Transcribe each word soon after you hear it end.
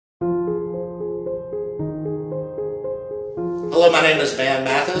Hello, my name is Vann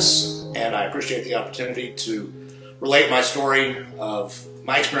Mathis, and I appreciate the opportunity to relate my story of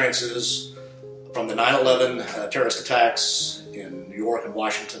my experiences from the 9/11 terrorist attacks in New York and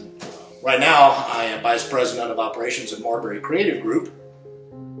Washington. Right now, I am Vice President of Operations at Marbury Creative Group,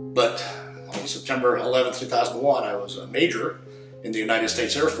 but on September 11, 2001, I was a major in the United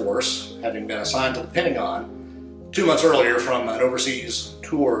States Air Force, having been assigned to the Pentagon 2 months earlier from an overseas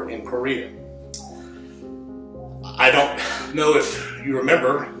tour in Korea. I don't know if you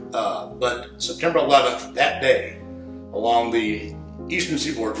remember, but September 11th, that day, along the eastern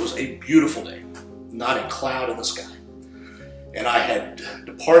seaboard was a beautiful day, not a cloud in the sky. And I had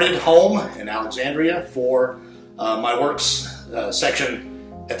departed home in Alexandria for my works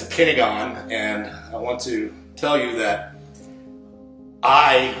section at the Pentagon, and I want to tell you that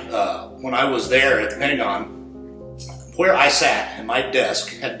when I was there at the Pentagon, where I sat and my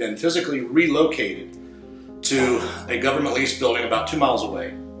desk had been physically relocated to a government leased building about 2 miles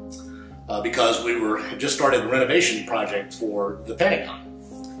away because we had just started the renovation project for the Pentagon.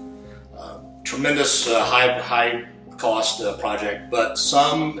 Tremendous high cost project, but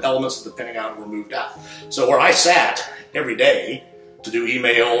some elements of the Pentagon were moved out. So where I sat every day to do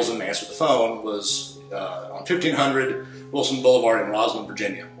emails and answer the phone was on 1500 Wilson Boulevard in Rosslyn,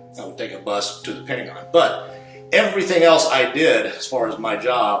 Virginia. I would take a bus to the Pentagon. But everything else I did as far as my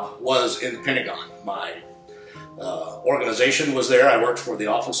job was in the Pentagon. My organization was there. I worked for the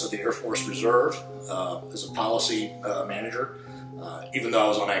Office of the Air Force Reserve as a policy manager. Even though I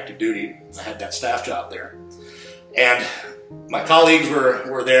was on active duty, I had that staff job there. And my colleagues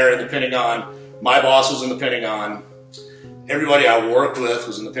were there in the Pentagon. My boss was in the Pentagon. Everybody I worked with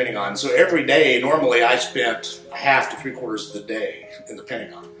was in the Pentagon. So every day, normally I spent half to 3/4 of the day in the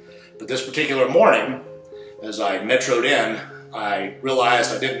Pentagon. But this particular morning, as I metroed in, I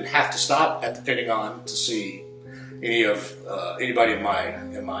realized I didn't have to stop at the Pentagon to see anybody in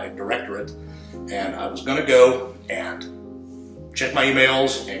my directorate, and I was going to go and check my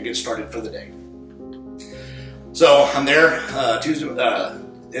emails and get started for the day. So I'm there Tuesday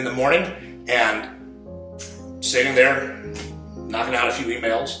in the morning and sitting there knocking out a few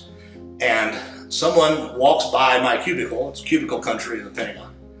emails, and someone walks by my cubicle. It's cubicle country in the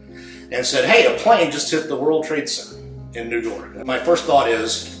Pentagon, and said, "Hey, a plane just hit the World Trade Center in New York." And my first thought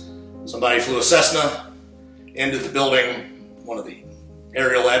is somebody flew a Cessna into the building, one of the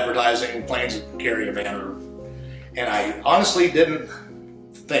aerial advertising planes that carry a banner. And I honestly didn't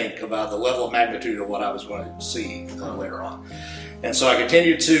think about the level of magnitude of what I was going to see later on. And so I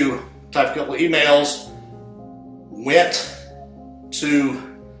continued to type a couple of emails, went to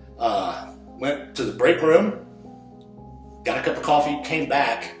the break room, got a cup of coffee, came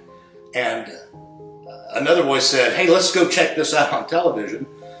back, and another voice said, "Hey, let's go check this out on television."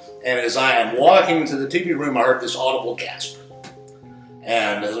 And as I am walking to the TV room, I heard this audible gasp.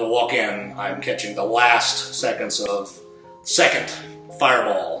 And as I walk in, I'm catching the last seconds of second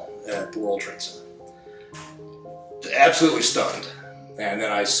fireball at the World Trade Center. Absolutely stunned. And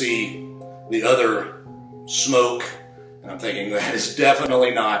then I see the other smoke, and I'm thinking that is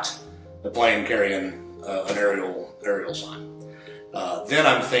definitely not the plane carrying an aerial sign. Then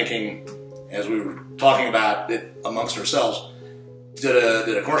I'm thinking, as we were talking about it amongst ourselves, did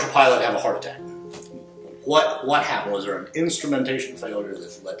a commercial pilot have a heart attack? What happened? Was there an instrumentation failure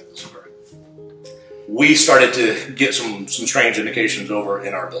that led to this occurring? We started to get some strange indications over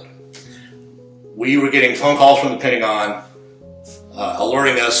in our building. We were getting phone calls from the Pentagon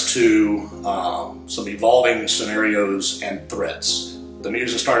alerting us to some evolving scenarios and threats. The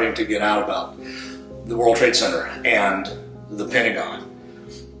news is starting to get out about the World Trade Center and the Pentagon.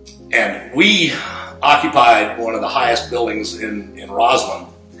 And we occupied one of the highest buildings in Rosslyn,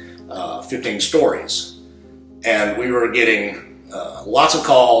 15 stories. And we were getting lots of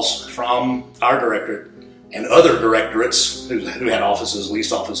calls from our directorate and other directorates who had offices,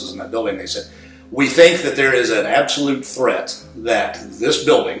 leased offices in that building. They said, "We think that there is an absolute threat that this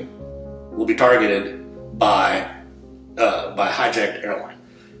building will be targeted by hijacked airline."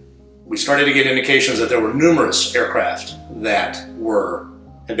 We started to get indications that there were numerous aircraft that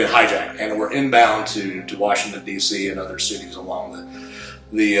had been hijacked and were inbound to Washington, D.C. and other cities along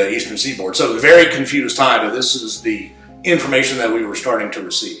the eastern seaboard. So it was a very confused time, but this is the information that we were starting to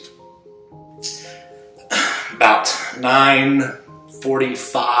receive. About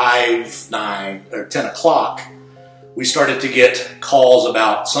 9:45, 10 o'clock, we started to get calls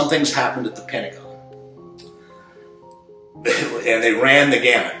about something's happened at the Pentagon. And they ran the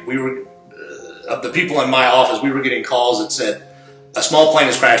gamut. Of the people in my office, we were getting calls that said, "A small plane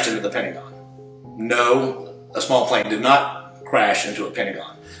has crashed into the Pentagon." No, a small plane did not crash into a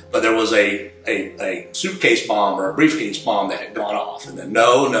Pentagon. but there was a suitcase bomb or a briefcase bomb that had gone off. And then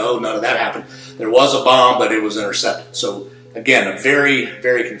no, none of that happened. There was a bomb, but it was intercepted. So again, a very,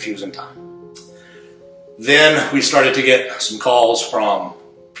 very confusing time. Then we started to get some calls from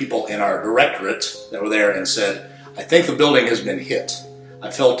people in our directorate that were there and said, I think the building has been hit.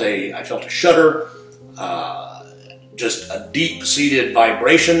 I felt a shudder, just a deep-seated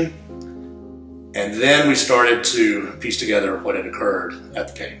vibration. And then we started to piece together what had occurred at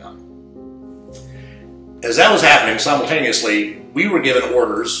the Pentagon. As that was happening, simultaneously, we were given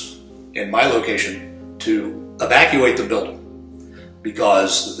orders in my location to evacuate the building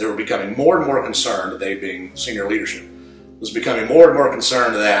because they were becoming more and more concerned, they being senior leadership, was becoming more and more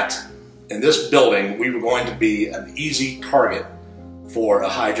concerned that in this building we were going to be an easy target for a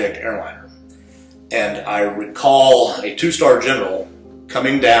hijacked airliner. And I recall a two-star general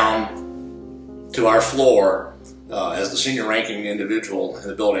coming down to our floor as the senior ranking individual in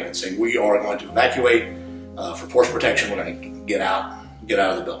the building and saying, we are going to evacuate for force protection. We're going to get out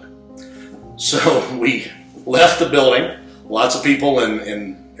of the building. So we left the building, lots of people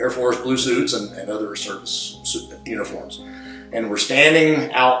in Air Force blue suits and other service uniforms. And we're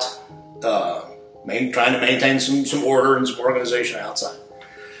standing out, trying to maintain some order and some organization outside.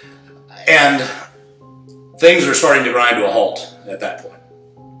 And things are starting to grind to a halt at that point.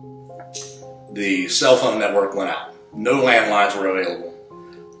 The cell phone network went out. No landlines were available.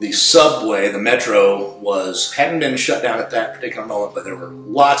 The subway, the metro, hadn't been shut down at that particular moment, but there were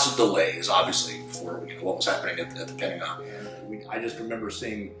lots of delays, obviously, for what was happening at the Pentagon. And I just remember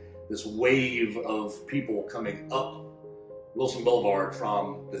seeing this wave of people coming up Wilson Boulevard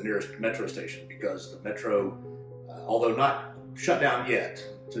from the nearest metro station because the metro, although not shut down yet,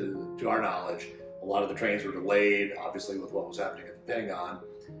 to our knowledge, a lot of the trains were delayed, obviously, with what was happening at the Pentagon,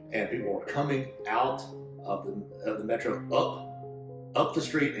 and people were coming out of the metro up the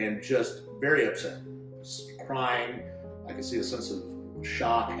street and just very upset, just crying. I could see a sense of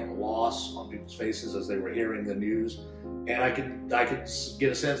shock and loss on people's faces as they were hearing the news, and I could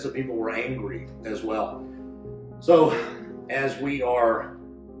get a sense that people were angry as well. So as we are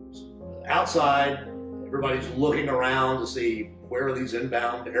outside, everybody's looking around to see where are these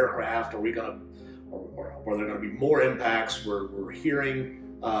inbound aircraft? Are there going to be more impacts? We're hearing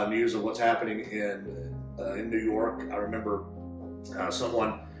news of what's happening in New York. I remember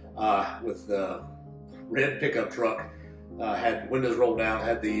someone with the red pickup truck had windows rolled down,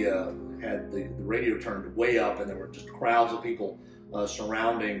 had the radio turned way up, and there were just crowds of people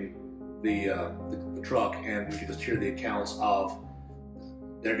surrounding the truck, and we could just hear the accounts of,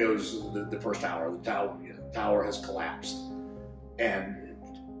 there goes the first tower. The tower has collapsed, and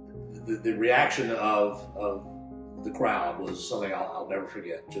the reaction of the crowd was something I'll never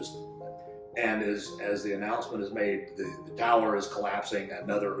forget. And as the announcement is made, the tower is collapsing,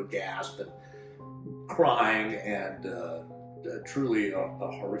 another gasp and crying, and truly a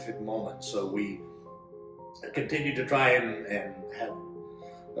horrific moment. So we continued to try and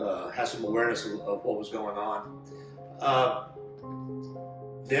have some awareness of what was going on.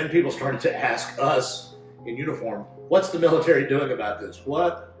 Then people started to ask us in uniform, what's the military doing about this?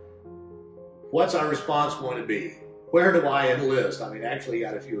 What's our response going to be? Where do I enlist? I mean, actually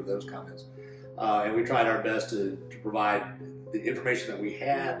got a few of those comments. And we tried our best to provide the information that we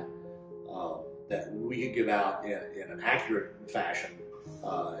had that we could give out in an accurate fashion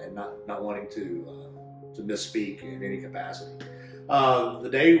and not wanting to misspeak in any capacity. The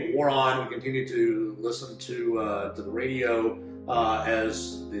day wore on. We continued to listen to the radio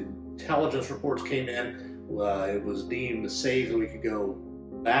as the intelligence reports came in. It was deemed safe that we could go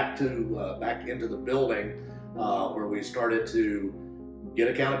back into the building, where we started to get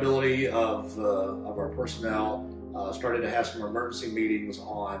accountability of our personnel, started to have some emergency meetings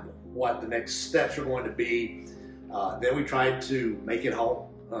on what the next steps are going to be. Then we tried to make it home,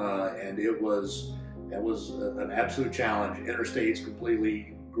 and it was an absolute challenge. Interstates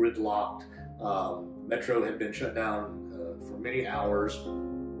completely gridlocked. Metro had been shut down for many hours,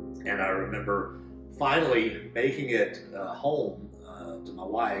 and I remember finally making it home to my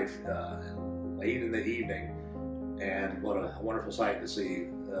wife late in the evening, and what a wonderful sight to see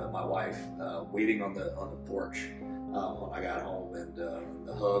my wife waiting on the porch when I got home, and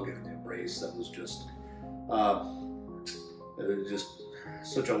the hug and the embrace that was just it was just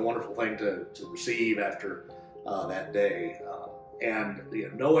such a wonderful thing to receive after that day. And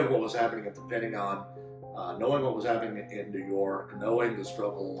knowing what was happening at the Pentagon, knowing what was happening in New York, knowing the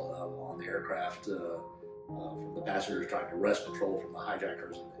struggle on the aircraft from the passengers trying to wrest control from the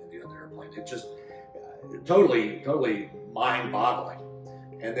hijackers in the other airplane, it just totally mind-boggling.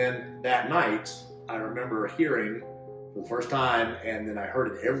 And then that night, I remember hearing for the first time, and then I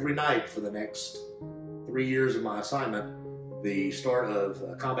heard it every night for the next 3 years of my assignment, the start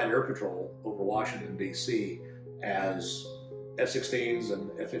of combat air patrol over Washington, D.C. as F-16s and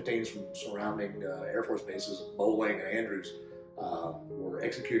F-15s from surrounding Air Force bases, Bowling and Andrews, were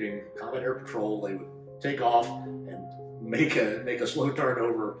executing combat air patrol. They would take off and make a slow turn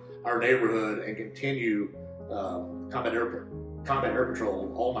over our neighborhood and continue combat air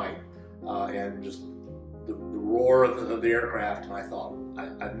patrol all night, and just the roar of the aircraft. And I thought,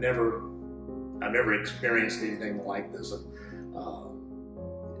 I've never experienced anything like this. And,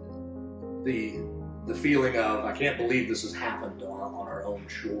 the feeling of, I can't believe this has happened on our own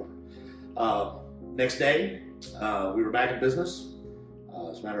shore. Next day, we were back in business.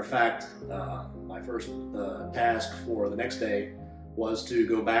 As a matter of fact, my first task for the next day was to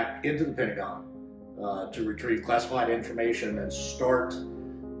go back into the Pentagon to retrieve classified information and start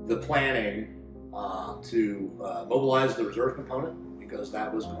the planning to mobilize the reserve component, because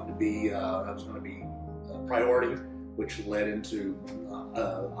that was going to be a priority, which led into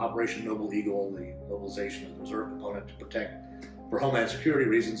Operation Noble Eagle, the mobilization of the reserve component to protect for Homeland Security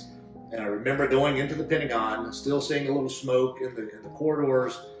reasons. And I remember going into the Pentagon, still seeing a little smoke in the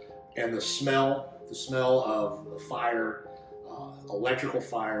corridors, and the smell of fire, electrical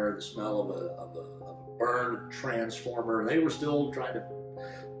fire, the smell of a burned transformer. They were still trying to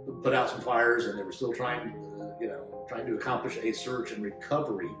put out some fires, and they were still trying to accomplish a search and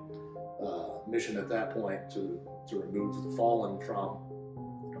recovery mission at that point to remove the fallen from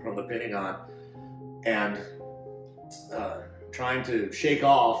the Pentagon, and trying to shake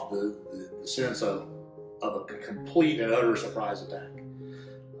off the sense of a complete and utter surprise attack.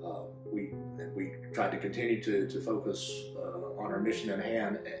 We tried to continue to focus on our mission in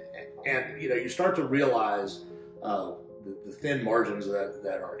hand, and you start to realize the thin margins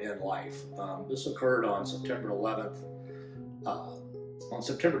that are in life. This occurred on September 11th. On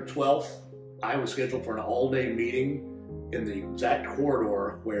September 12th, I was scheduled for an all-day meeting in the exact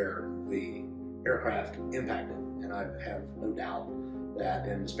corridor where the aircraft impacted, and I have no doubt that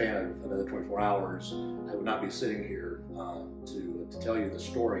in the span of another 24 hours, I would not be sitting here to tell you the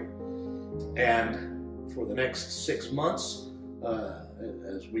story. And for the next 6 months,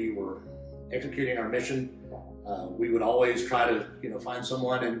 as we were executing our mission, we would always try to find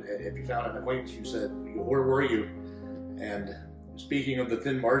someone, and if you found an acquaintance, you said, "Where were you?" And speaking of the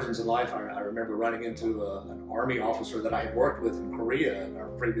thin margins in life, I remember running into an Army officer that I had worked with in Korea in our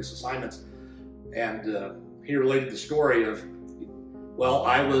previous assignments, and he related the story of, well,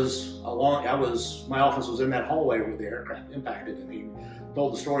 my office was in that hallway where the aircraft impacted, and he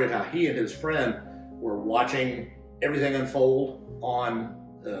told the story of how he and his friend were watching everything unfold on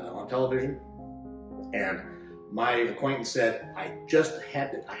television, and my acquaintance said, I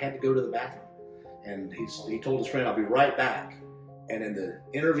had to go to the bathroom, and he told his friend, "I'll be right back." And in the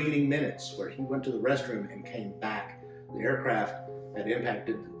intervening minutes where he went to the restroom and came back, the aircraft had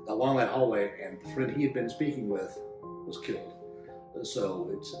impacted along that hallway, and the friend he had been speaking with was killed. So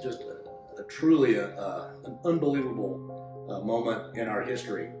it's just truly an unbelievable moment in our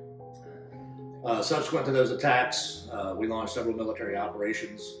history. Subsequent to those attacks, we launched several military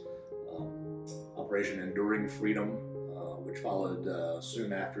operations. Operation Enduring Freedom, which followed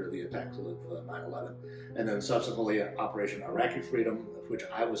soon after the attacks of 9/11, and then subsequently Operation Iraqi Freedom, of which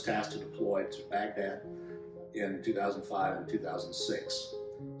I was tasked to deploy to Baghdad in 2005 and 2006.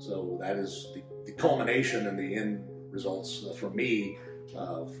 So that is the culmination and the end results for me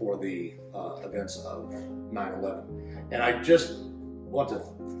for the events of 9/11. And I just want to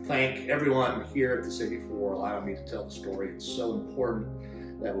thank everyone here at the city for allowing me to tell the story. It's so important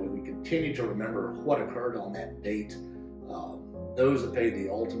that we continue to remember what occurred on that date. Those that paid the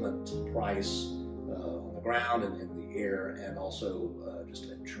ultimate price on the ground and in the air, and also just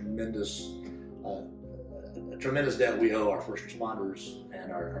a tremendous debt we owe our first responders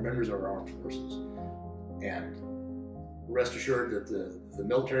and our members of our armed forces. And rest assured that the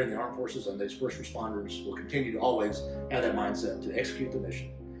military and the armed forces and these first responders will continue to always have that mindset to execute the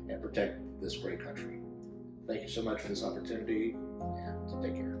mission and protect this great country. Thank you so much for this opportunity, and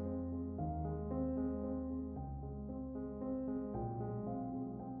take care.